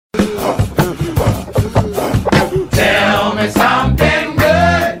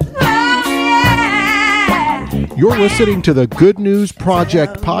listening to the Good News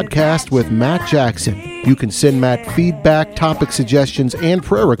Project podcast with Matt Jackson. You can send Matt feedback, topic suggestions, and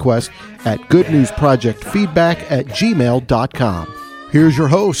prayer requests at goodnewsprojectfeedback@gmail.com. Here's your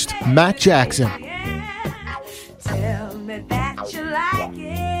host, Matt Jackson. Tell me that you like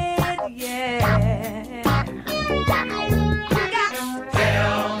it, yeah.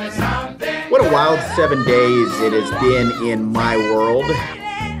 What a wild 7 days it has been in my world.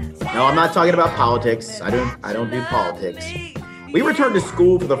 No, I'm not talking about politics. I don't do politics. We returned to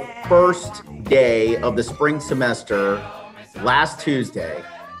school for the first day of the spring semester last Tuesday.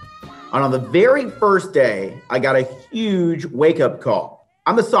 And on the very first day, I got a huge wake-up call.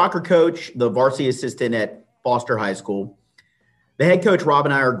 I'm the soccer coach, the varsity assistant at Foster High School. The head coach, Rob,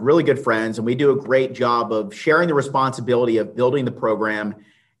 and I are really good friends, and we do a great job of sharing the responsibility of building the program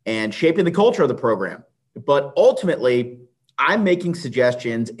and shaping the culture of the program. But ultimately, I'm making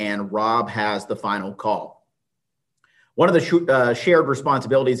suggestions, and Rob has the final call. One of the shared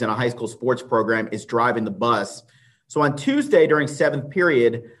responsibilities in a high school sports program is driving the bus. So on Tuesday during seventh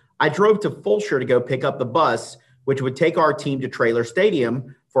period, I drove to Fulshire to go pick up the bus, which would take our team to Traylor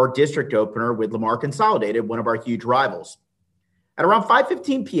Stadium for our district opener with Lamar Consolidated, one of our huge rivals. At around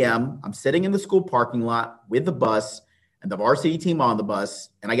 5:15 p.m., I'm sitting in the school parking lot with the bus and the varsity team on the bus,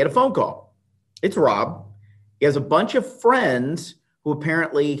 and I get a phone call. It's Rob. He has a bunch of friends who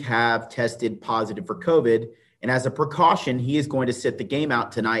apparently have tested positive for COVID, and as a precaution, he is going to sit the game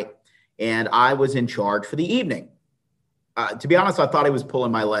out tonight, and I was in charge for the evening. To be honest, I thought he was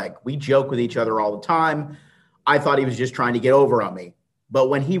pulling my leg. We joke with each other all the time. I thought he was just trying to get over on me. But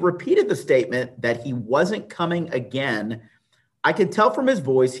when he repeated the statement that he wasn't coming again, I could tell from his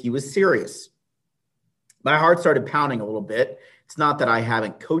voice he was serious. My heart started pounding a little bit. It's not that I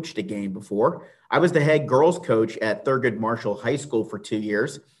haven't coached a game before. I was the head girls coach at Thurgood Marshall High School for 2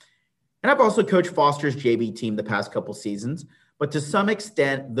 years. And I've also coached Foster's JV team the past couple seasons. But to some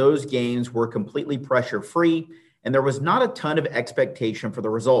extent, those games were completely pressure-free, and there was not a ton of expectation for the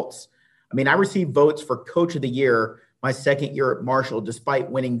results. I mean, I received votes for Coach of the Year my second year at Marshall,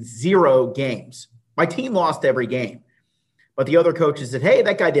 despite winning 0 games. My team lost every game. But the other coaches said, hey,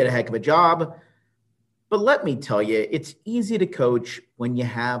 that guy did a heck of a job. But let me tell you, it's easy to coach when you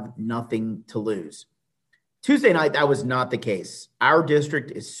have nothing to lose. Tuesday night, that was not the case. Our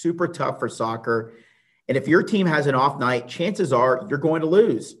district is super tough for soccer. And if your team has an off night, chances are you're going to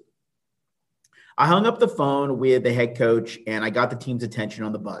lose. I hung up the phone with the head coach, and I got the team's attention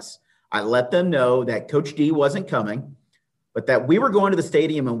on the bus. I let them know that Coach D wasn't coming, but that we were going to the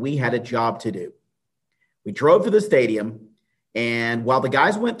stadium and we had a job to do. We drove to the stadium. And while the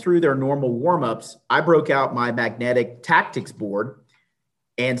guys went through their normal warm-ups, I broke out my magnetic tactics board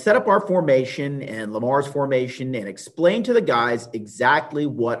and set up our formation and Lamar's formation and explained to the guys exactly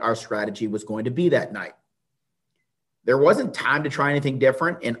what our strategy was going to be that night. There wasn't time to try anything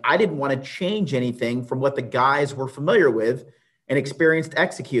different, and I didn't want to change anything from what the guys were familiar with and experienced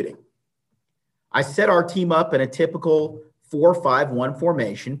executing. I set our team up in a typical 4-5-1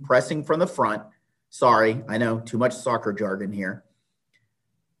 formation, pressing from the front. Sorry, I know, too much soccer jargon here.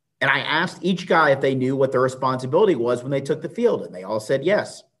 And I asked each guy if they knew what their responsibility was when they took the field, and they all said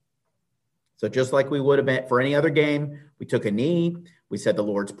yes. So just like we would have been for any other game, we took a knee, we said the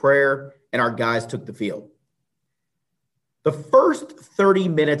Lord's Prayer, and our guys took the field. The first 30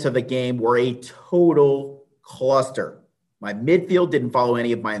 minutes of the game were a total cluster. My midfield didn't follow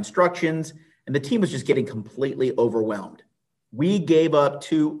any of my instructions, and the team was just getting completely overwhelmed. We gave up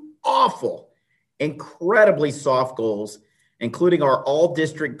 2 awful, incredibly soft goals, including our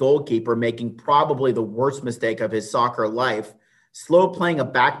all-district goalkeeper making probably the worst mistake of his soccer life, slow playing a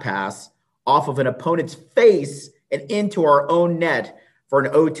back pass off of an opponent's face and into our own net for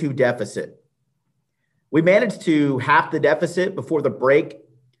an 0-2 deficit. We managed to half the deficit before the break,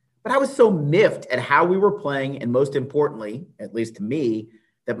 but I was so miffed at how we were playing, and most importantly, at least to me,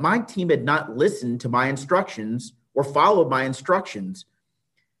 that my team had not listened to my instructions or followed my instructions.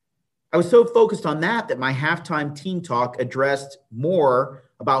 I was so focused on that my halftime team talk addressed more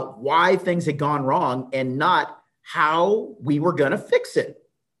about why things had gone wrong and not how we were going to fix it.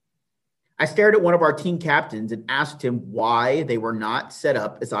 I stared at one of our team captains and asked him why they were not set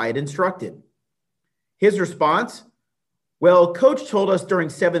up as I had instructed. His response, well, coach told us during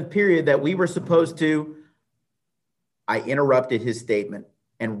seventh period that we were supposed to. I interrupted his statement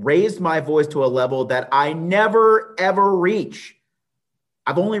and raised my voice to a level that I never, ever reach.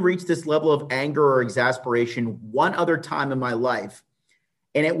 I've only reached this level of anger or exasperation one other time in my life,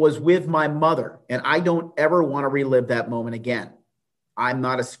 and it was with my mother, and I don't ever want to relive that moment again. I'm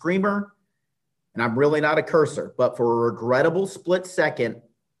not a screamer, and I'm really not a cursor, but for a regrettable split second,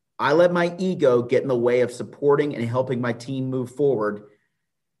 I let my ego get in the way of supporting and helping my team move forward.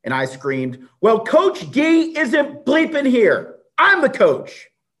 And I screamed, well, Coach D isn't bleeping here. I'm the coach.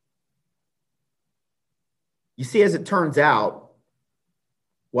 You see, as it turns out,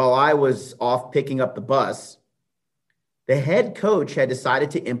 while I was off picking up the bus, the head coach had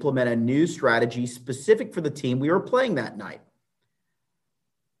decided to implement a new strategy specific for the team we were playing that night.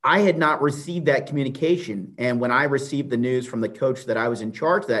 I had not received that communication. And when I received the news from the coach that I was in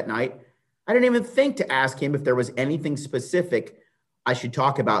charge that night, I didn't even think to ask him if there was anything specific I should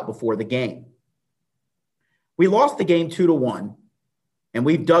talk about before the game. We lost the game 2-1, and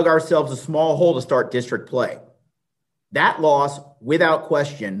we've dug ourselves a small hole to start district play. That loss, without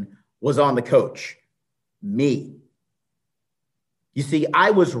question, was on the coach, me. You see,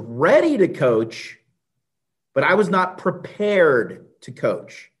 I was ready to coach, but I was not prepared to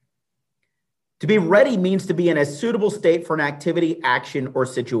coach. To be ready means to be in a suitable state for an activity, action, or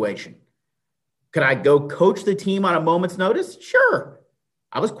situation. Could I go coach the team on a moment's notice? Sure.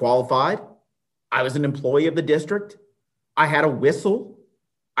 I was qualified. I was an employee of the district. I had a whistle.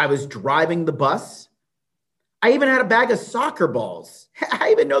 I was driving the bus. I even had a bag of soccer balls.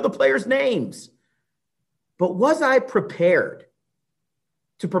 I even know the players' names. But was I prepared?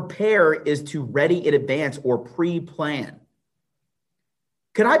 To prepare is to ready in advance or pre-plan.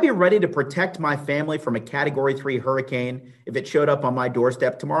 Could I be ready to protect my family from a Category 3 hurricane if it showed up on my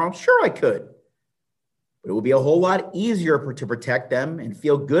doorstep tomorrow? Sure, I could. But it would be a whole lot easier to protect them and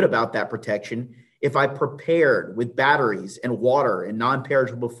feel good about that protection if I prepared with batteries and water and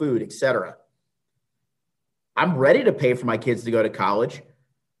non-perishable food, etc. I'm ready to pay for my kids to go to college,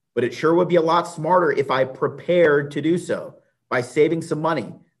 but it sure would be a lot smarter if I prepared to do so by saving some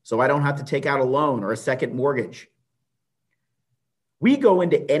money so I don't have to take out a loan or a second mortgage. We go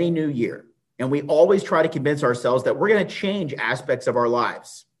into any new year and we always try to convince ourselves that we're going to change aspects of our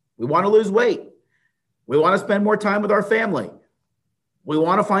lives. We want to lose weight. We want to spend more time with our family. We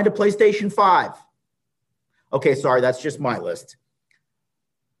want to find a PlayStation 5. Okay, sorry, that's just my list.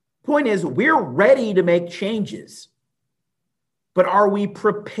 Point is, we're ready to make changes, but are we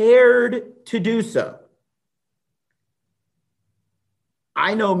prepared to do so?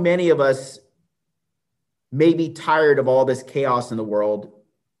 I know many of us may be tired of all this chaos in the world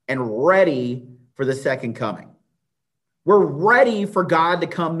and ready for the second coming. We're ready for God to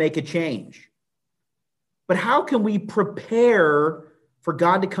come make a change. But how can we prepare for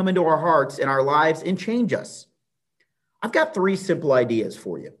God to come into our hearts and our lives and change us? I've got 3 simple ideas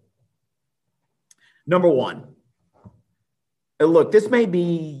for you. Number 1, and look, this may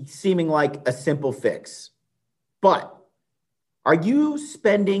be seeming like a simple fix, but are you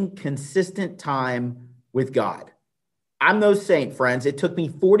spending consistent time with God? I'm no saint, friends. It took me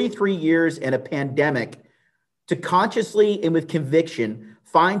 43 years and a pandemic to consciously and with conviction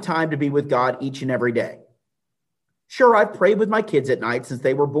find time to be with God each and every day. Sure, I've prayed with my kids at night since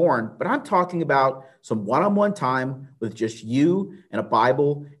they were born, but I'm talking about some one-on-one time with just you and a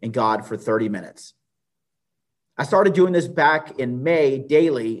Bible and God for 30 minutes. I started doing this back in May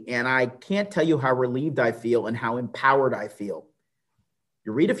daily, and I can't tell you how relieved I feel and how empowered I feel.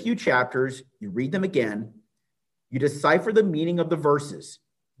 You read a few chapters, you read them again, you decipher the meaning of the verses,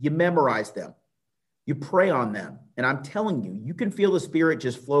 you memorize them, you pray on them, and I'm telling you, you can feel the Spirit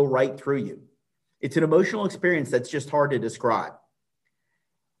just flow right through you. It's an emotional experience that's just hard to describe.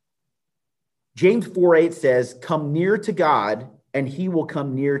 James 4:8 says, "Come near to God, and he will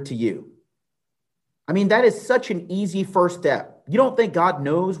come near to you." I mean, that is such an easy first step. You don't think God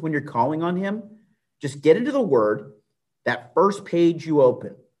knows when you're calling on him? Just get into the Word, that first page you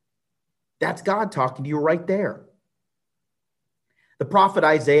open. That's God talking to you right there. The prophet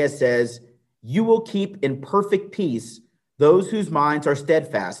Isaiah says, "You will keep in perfect peace those whose minds are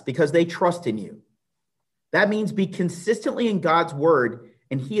steadfast because they trust in you." That means be consistently in God's word,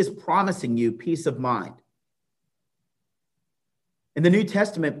 and he is promising you peace of mind. In the New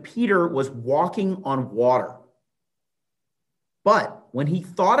Testament, Peter was walking on water. But when he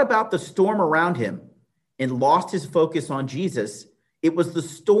thought about the storm around him and lost his focus on Jesus, it was the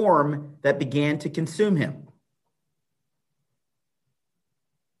storm that began to consume him.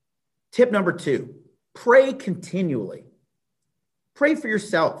 Tip number 2, pray continually. Pray for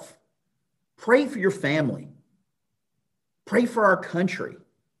yourself. Pray for your family. Pray for our country.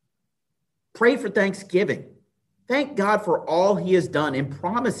 Pray for Thanksgiving. Thank God for all he has done and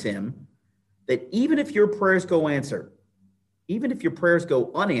promise him that even if your prayers go unanswered,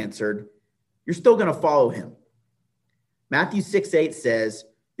 you're still going to follow him. Matthew 6:8 says,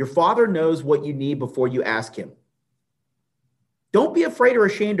 "Your Father knows what you need before you ask him." Don't be afraid or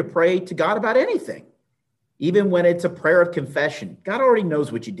ashamed to pray to God about anything. even when it's a prayer of confession. God already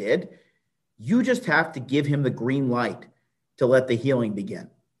knows what you did. You just have to give him the green light to let the healing begin.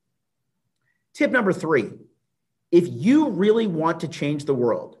 Tip number 3, if you really want to change the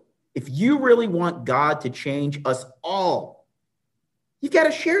world, if you really want God to change us all, you've got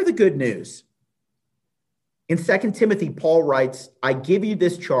to share the good news. In 2 Timothy, Paul writes, I give you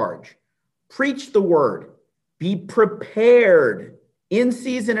this charge. Preach the word. Be prepared in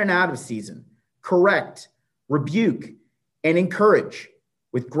season and out of season. Correct, rebuke, and encourage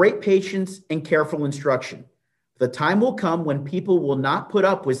with great patience and careful instruction. The time will come when people will not put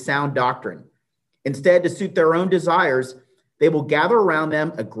up with sound doctrine. Instead, to suit their own desires, they will gather around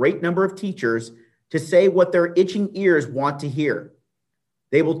them a great number of teachers to say what their itching ears want to hear.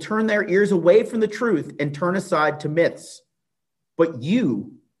 They will turn their ears away from the truth and turn aside to myths. But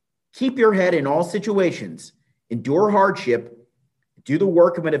you keep your head in all situations, endure hardship, do the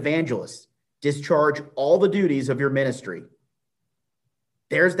work of an evangelist, discharge all the duties of your ministry.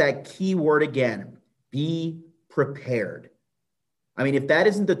 There's that key word again, be prepared. I mean, if that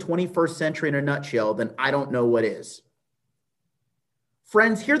isn't the 21st century in a nutshell, then I don't know what is.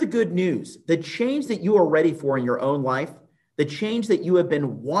 Friends, hear the good news. The change that you are ready for in your own life, the change that you have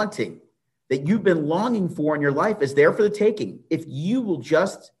been wanting, that you've been longing for in your life is there for the taking. If you will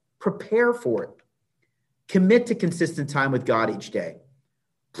just prepare for it, commit to consistent time with God each day,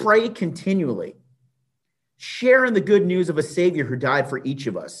 pray continually, share in the good news of a Savior who died for each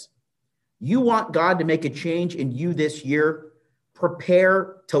of us. You want God to make a change in you this year,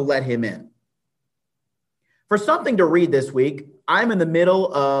 prepare to let him in. For something to read this week, I'm in the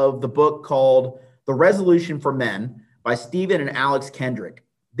middle of the book called The Resolution for Men by Stephen and Alex Kendrick.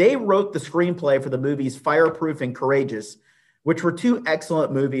 They wrote the screenplay for the movies Fireproof and Courageous, which were 2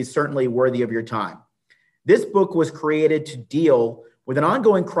 excellent movies, certainly worthy of your time. This book was created to deal with an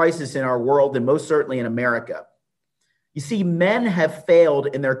ongoing crisis in our world and most certainly in America. You see, men have failed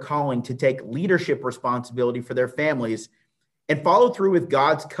in their calling to take leadership responsibility for their families and follow through with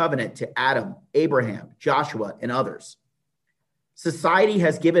God's covenant to Adam, Abraham, Joshua, and others. Society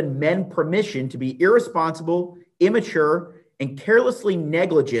has given men permission to be irresponsible, immature, and carelessly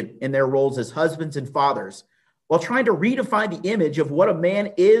negligent in their roles as husbands and fathers, while trying to redefine the image of what a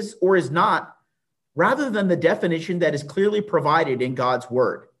man is or is not, rather than the definition that is clearly provided in God's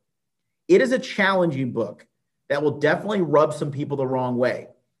word. It is a challenging book that will definitely rub some people the wrong way,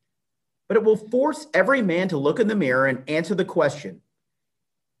 but it will force every man to look in the mirror and answer the question,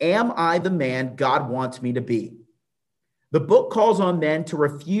 am I the man God wants me to be? The book calls on men to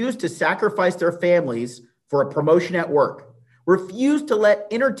refuse to sacrifice their families for a promotion at work, refuse to let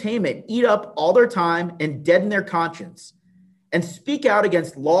entertainment eat up all their time and deaden their conscience, and speak out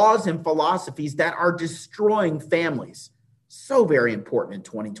against laws and philosophies that are destroying families. So very important in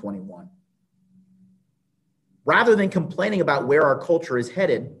 2021. Rather than complaining about where our culture is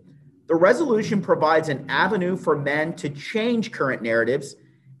headed, the resolution provides an avenue for men to change current narratives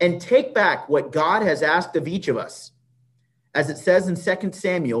and take back what God has asked of each of us. As it says in 2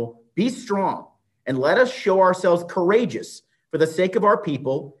 Samuel, be strong and let us show ourselves courageous for the sake of our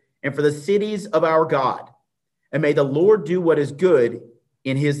people and for the cities of our God. And may the Lord do what is good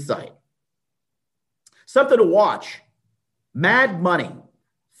in his sight. Something to watch. Mad Money,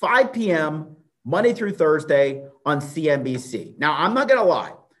 5 p.m., Monday through Thursday on CNBC. Now, I'm not going to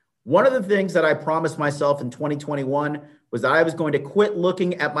lie. One of the things that I promised myself in 2021 was that I was going to quit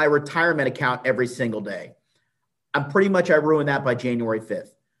looking at my retirement account every single day. I ruined that by January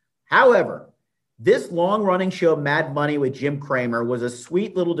 5th. However, this long-running show, Mad Money with Jim Cramer, was a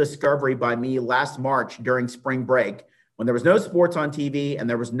sweet little discovery by me last March during spring break when there was no sports on TV and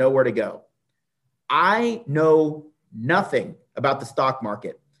there was nowhere to go. I know nothing about the stock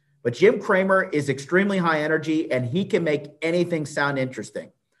market, but Jim Cramer is extremely high energy and he can make anything sound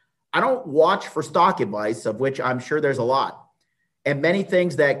interesting. I don't watch for stock advice, of which I'm sure there's a lot, and many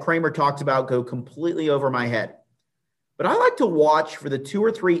things that Cramer talks about go completely over my head. But I like to watch for the 2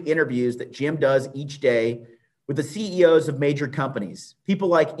 or 3 interviews that Jim does each day with the CEOs of major companies, people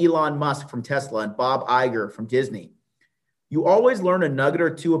like Elon Musk from Tesla and Bob Iger from Disney. You always learn a nugget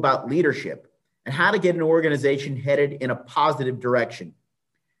or 2 about leadership and how to get an organization headed in a positive direction.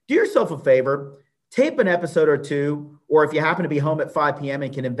 Do yourself a favor, tape an episode or 2, or if you happen to be home at 5 p.m.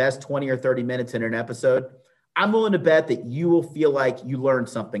 and can invest 20 or 30 minutes in an episode, I'm willing to bet that you will feel like you learned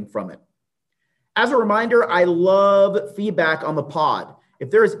something from it. As a reminder, I love feedback on the pod. If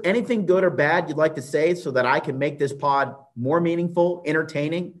there is anything good or bad you'd like to say so that I can make this pod more meaningful,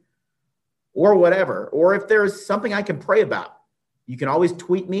 entertaining, or whatever, or if there's something I can pray about, you can always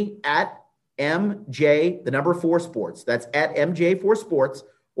tweet me at MJ4Sports. That's at MJ4Sports,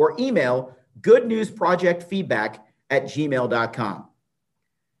 or email goodnewsprojectfeedback@gmail.com.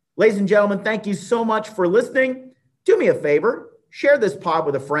 Ladies and gentlemen, thank you so much for listening. Do me a favor, share this pod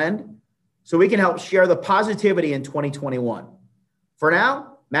with a friend so we can help share the positivity in 2021. For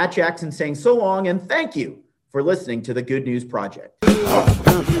now, Matt Jackson saying so long and thank you for listening to the Good News Project.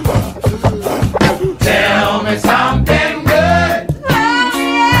 Tell me something good.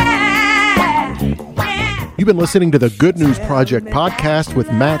 You've been listening to the Good News Project podcast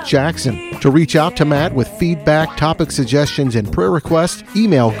with Matt Jackson. To reach out to Matt with feedback, topic suggestions, and prayer requests,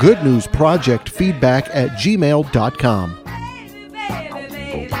 email goodnewsprojectfeedback@gmail.com.